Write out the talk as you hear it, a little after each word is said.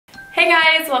Hey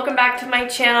guys, welcome back to my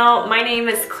channel. My name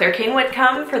is Claire Kane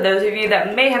Whitcomb. For those of you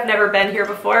that may have never been here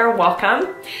before,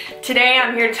 welcome. Today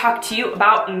I'm here to talk to you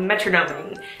about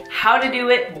metronoming, how to do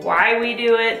it, why we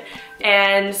do it,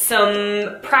 and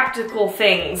some practical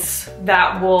things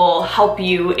that will help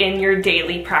you in your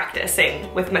daily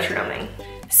practicing with metronoming.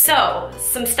 So,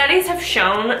 some studies have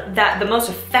shown that the most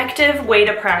effective way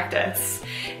to practice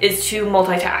is to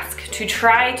multitask, to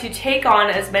try to take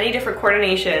on as many different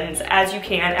coordinations as you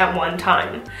can at one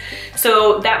time.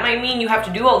 So that might mean you have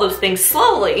to do all those things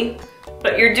slowly,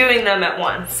 but you're doing them at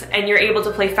once, and you're able to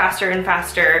play faster and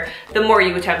faster the more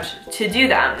you attempt to do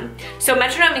them. So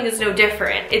metronoming is no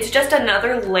different. It's just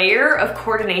another layer of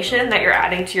coordination that you're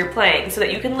adding to your playing so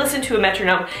that you can listen to a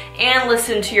metronome and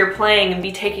listen to your playing and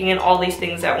be taking in all these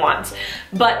things at once.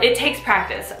 But it takes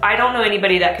practice. I don't know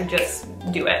anybody that can just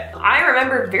do it. I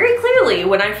remember very clearly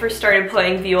when I first started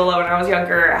playing viola when I was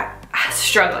younger,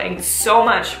 struggling so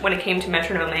much when it came to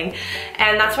metronoming,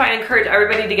 and that's why I encourage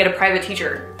everybody to get a private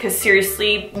teacher, because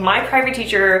seriously, my private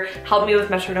teacher helped me with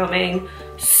metronoming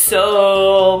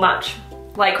so much,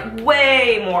 like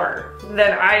way more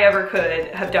than I ever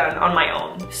could have done on my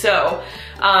own. So,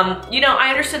 you know, I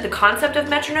understood the concept of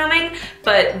metronoming,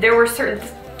 but there were certain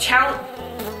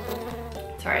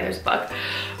sorry, there's a bug.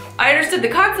 I understood the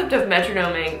concept of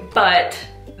metronoming, but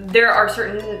there are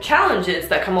certain challenges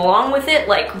that come along with it.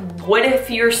 Like, what if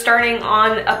you're starting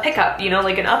on a pickup, you know,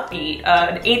 like an upbeat,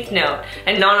 an eighth note,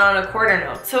 and not on a quarter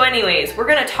note? So anyways, we're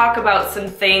gonna talk about some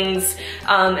things,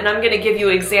 and I'm gonna give you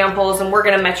examples, and we're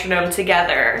gonna metronome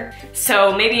together.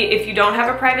 So maybe if you don't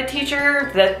have a private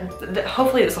teacher, that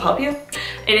hopefully this will help you.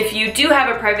 And if you do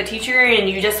have a private teacher and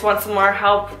you just want some more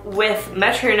help with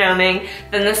metronoming,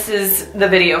 then this is the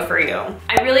video for you.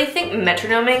 I really think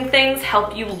metronoming things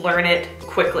help you learn it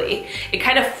quickly. It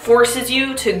kind of forces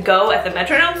you to go at the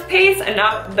metronome's pace and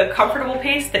not the comfortable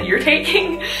pace that you're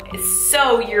taking.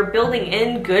 So you're building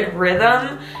in good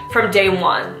rhythm from day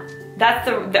one. That's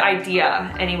the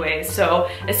idea anyway. So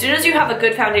as soon as you have a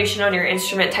good foundation on your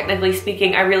instrument, technically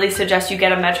speaking, I really suggest you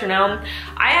get a metronome.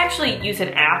 I actually use an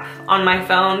app on my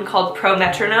phone called Pro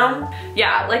Metronome.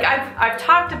 Yeah, like I've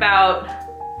talked about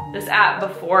this app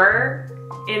before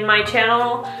in my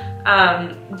channel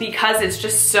because it's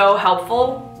just so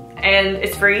helpful and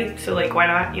it's free, so like why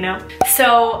not, you know?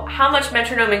 So how much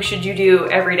metronoming should you do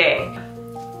every day?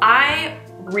 I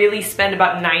really spend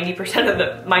about 90%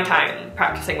 of my time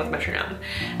practicing with metronome,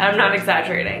 and I'm not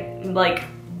exaggerating. Like,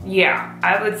 yeah,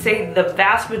 I would say the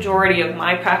vast majority of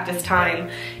my practice time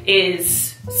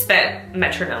is spent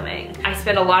metronoming. I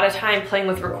spend a lot of time playing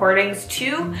with recordings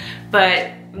too,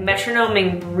 but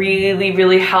metronoming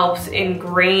really helps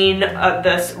ingrain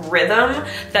this rhythm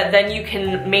that then you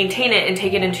can maintain it and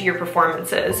take it into your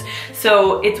performances.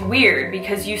 So it's weird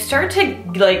because you start to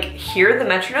like hear the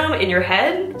metronome in your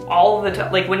head all the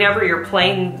time, like whenever you're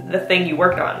playing the thing you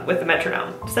worked on with the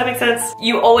metronome. Does that make sense?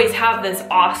 You always have this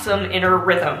awesome inner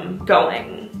rhythm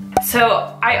going.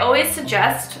 So I always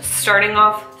suggest starting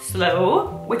off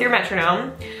slow with your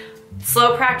metronome.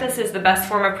 Slow practice is the best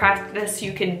form of practice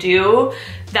you can do.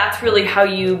 That's really how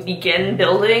you begin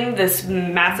building this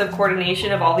massive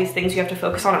coordination of all these things you have to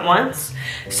focus on at once.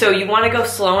 So you want to go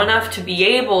slow enough to be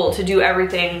able to do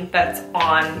everything that's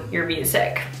on your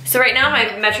music. So right now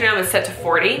my metronome is set to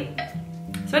 40.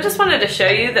 So I just wanted to show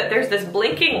you that there's this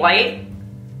blinking light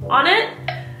on it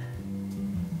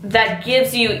that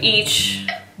gives you each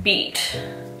beat.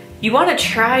 You want to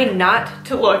try not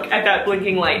to look at that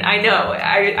blinking light. I know,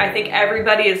 I think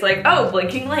everybody is like, oh,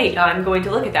 blinking light, I'm going to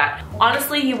look at that.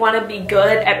 Honestly, you want to be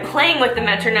good at playing with the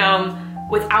metronome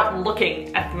without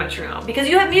looking at the metronome, because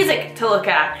you have music to look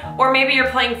at, or maybe you're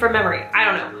playing from memory, I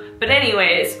don't know. But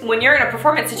anyways, when you're in a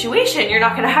performance situation, you're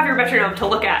not going to have your metronome to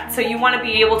look at, so you want to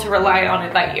be able to rely on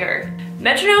it by ear.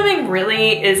 Metronoming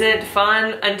really isn't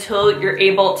fun until you're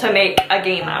able to make a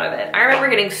game out of it. I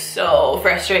remember getting so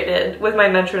frustrated with my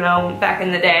metronome back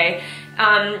in the day,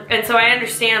 and so I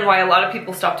understand why a lot of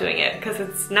people stop doing it, because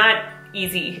it's not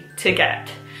easy to get.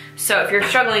 So if you're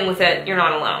struggling with it, you're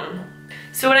not alone.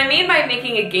 So what I mean by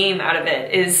making a game out of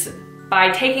it is by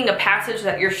taking a passage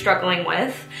that you're struggling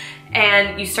with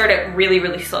and you start it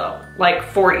really slow. Like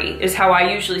 40 is how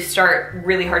I usually start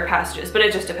really hard passages, but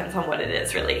it just depends on what it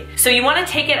is really. So you want to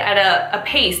take it at a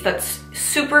pace that's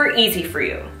super easy for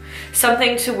you.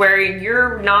 Something to where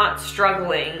you're not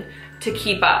struggling to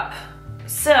keep up.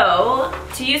 So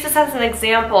to use this as an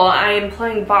example, I am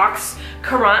playing Bach's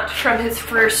Courant from his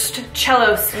first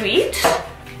cello suite.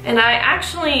 And I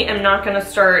actually am not gonna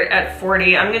start at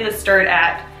 40, I'm gonna start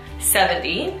at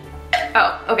 70.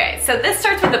 Oh, okay, so this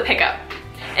starts with a pickup,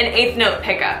 an eighth note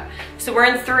pickup. So we're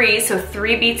in 3, so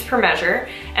 3 beats per measure,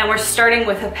 and we're starting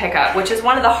with a pickup, which is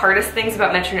one of the hardest things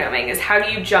about metronoming, is how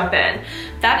do you jump in?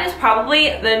 That is probably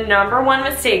the #1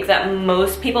 mistake that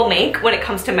most people make when it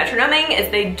comes to metronoming, is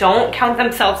they don't count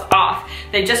themselves off.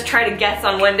 They just try to guess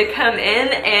on when to come in,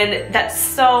 and that's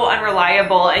so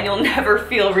unreliable, and you'll never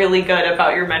feel really good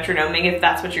about your metronoming if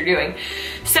that's what you're doing.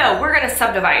 So we're gonna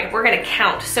subdivide, we're gonna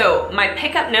count. So my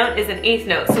pickup note is an 8th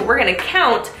note, so we're gonna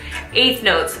count 8th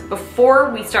notes before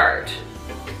we start,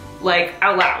 like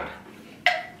out loud.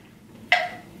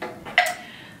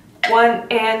 1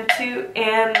 and 2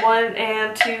 and 1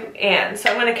 and 2 and.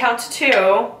 So I'm gonna count to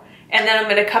 2, and then I'm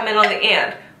gonna come in on the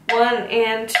and. 1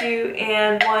 and 2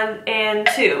 and 1 and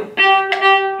 2.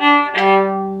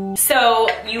 So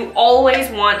you always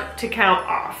want to count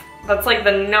off. That's like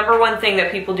the #1 thing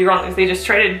that people do wrong, is they just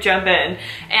try to jump in.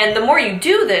 And the more you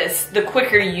do this, the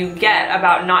quicker you get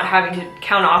about not having to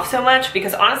count off so much,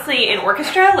 because honestly in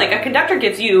orchestra, like a conductor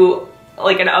gives you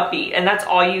like an upbeat and that's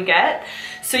all you get.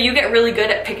 So you get really good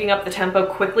at picking up the tempo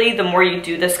quickly the more you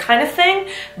do this kind of thing.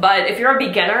 But if you're a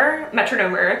beginner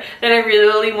metronomer, then I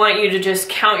really want you to just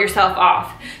count yourself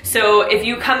off. So if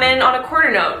you come in on a quarter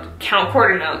note, count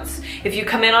quarter notes. If you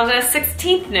come in on a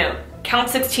 16th note, count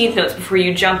 16th notes before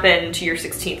you jump into your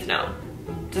 16th note.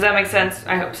 Does that make sense?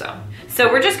 I hope so. So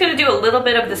we're just gonna do a little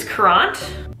bit of this courant.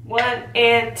 1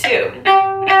 and 2.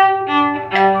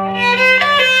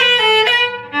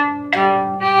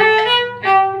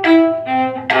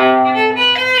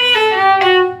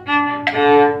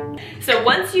 So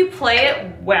once you play it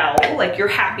well, like you're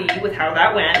happy with how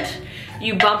that went,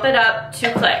 you bump it up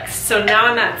 2 clicks. So now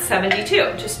I'm at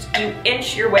 72. Just you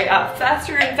inch your way up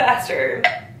faster and faster.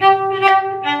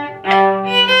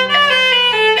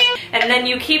 And then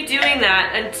you keep doing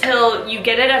that until you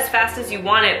get it as fast as you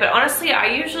want it. But honestly, I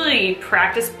usually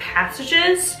practice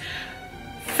passages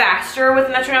faster with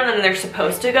metronome than they're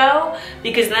supposed to go,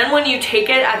 because then when you take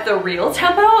it at the real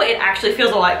tempo, it actually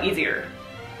feels a lot easier.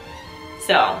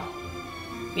 So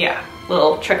yeah,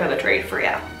 little trick of the trade for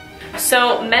you.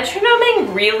 So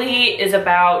metronoming really is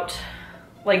about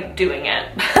like doing it.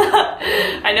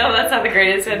 I know that's not the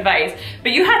greatest advice,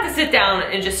 but you have to sit down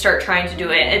and just start trying to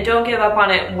do it, and don't give up on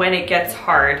it when it gets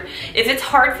hard. If it's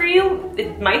hard for you,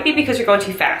 it might be because you're going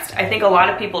too fast. I think a lot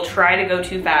of people try to go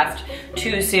too fast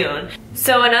too soon.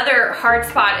 So another hard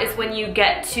spot is when you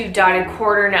get to dotted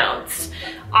quarter notes.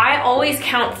 I always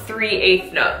count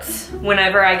 3/8 notes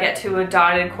whenever I get to a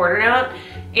dotted quarter note.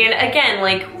 And again,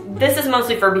 like, this is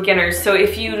mostly for beginners, so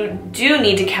if you do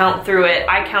need to count through it,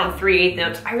 I count 3/8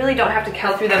 notes. I really don't have to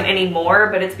count through them anymore,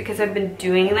 but it's because I've been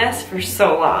doing this for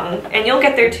so long. And you'll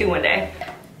get there too one day.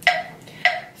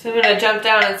 So I'm gonna jump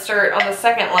down and start on the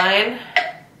second line.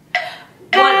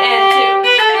 1 and 2.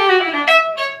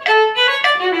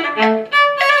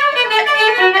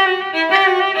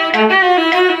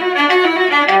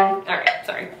 Alright,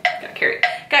 sorry,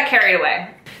 got carried away.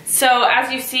 So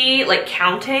as you see, like,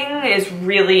 counting is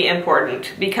really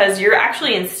important, because you're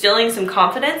actually instilling some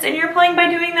confidence in your playing by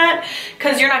doing that,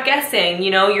 because you're not guessing,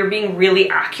 you know, you're being really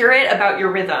accurate about your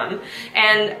rhythm.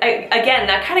 And again,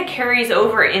 that kind of carries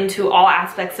over into all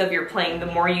aspects of your playing the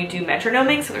more you do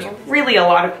metronoming, so there's really a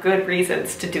lot of good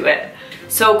reasons to do it.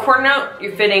 So quarter note,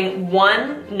 you're fitting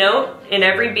 1 note in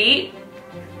every beat.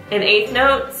 In 8th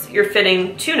notes, you're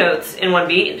fitting 2 notes in 1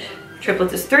 beat.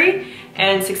 Triplets is 3.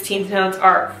 And 16th notes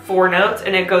are 4 notes,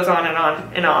 and it goes on and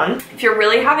on and on. If you're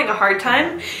really having a hard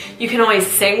time, you can always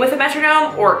sing with a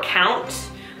metronome, or count,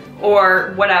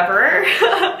 or whatever,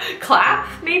 clap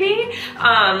maybe,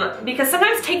 because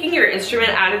sometimes taking your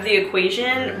instrument out of the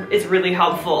equation is really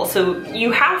helpful. So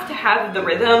you have to have the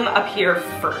rhythm up here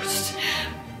first.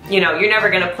 You know, you're never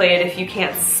gonna play it if you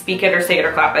can't speak it or say it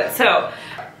or clap it. So,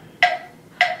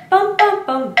 bum, bum,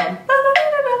 bum, bum,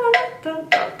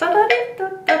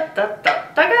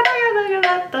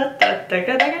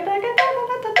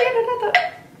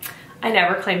 I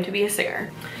never claimed to be a singer.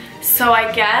 So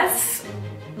I guess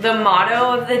the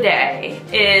motto of the day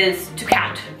is to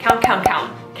count. Count, count,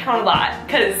 count. Count a lot,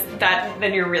 because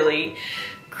then you're really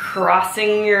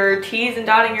crossing your T's and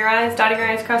dotting your I's,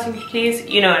 crossing your T's.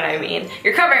 You know what I mean.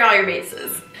 You're covering all your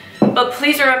bases. But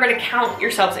please remember to count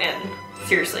yourselves in.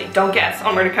 Seriously, don't guess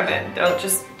on where to come in. Don't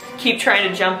just keep trying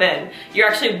to jump in. You're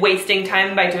actually wasting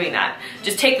time by doing that.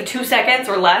 Just take the 2 seconds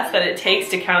or less that it takes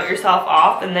to count yourself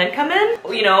off and then come in,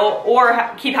 you know, or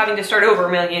keep having to start over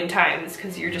a million times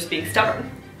because you're just being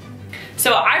stubborn.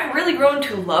 So I've really grown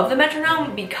to love the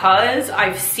metronome because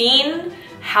I've seen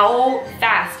how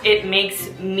fast it makes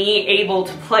me able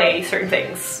to play certain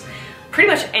things. Pretty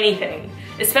much anything.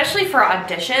 Especially for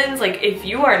auditions, like if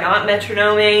you are not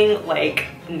metronoming like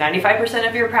 95%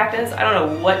 of your practice. I don't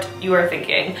know what you are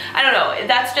thinking. I don't know,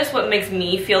 that's just what makes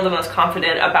me feel the most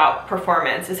confident about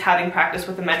performance, is having practiced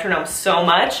with the metronome so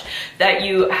much that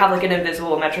you have like an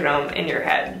invisible metronome in your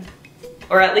head.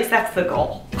 Or at least that's the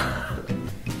goal.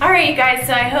 Alright you guys,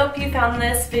 so I hope you found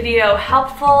this video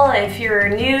helpful. If you're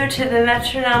new to the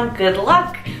metronome, good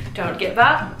luck. Don't give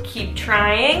up, keep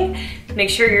trying. Make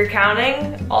sure you're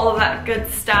counting, all of that good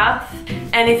stuff.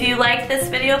 And if you like this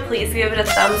video, please give it a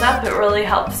thumbs up. It really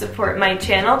helps support my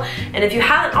channel. And if you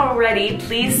haven't already,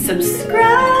 please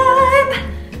subscribe.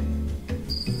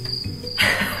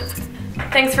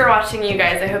 Thanks for watching, you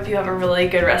guys. I hope you have a really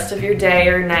good rest of your day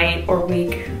or night or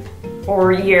week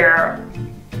or year.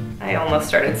 I almost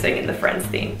started singing the Friends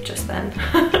theme just then.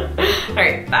 All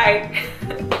right, bye.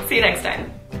 See you next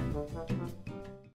time.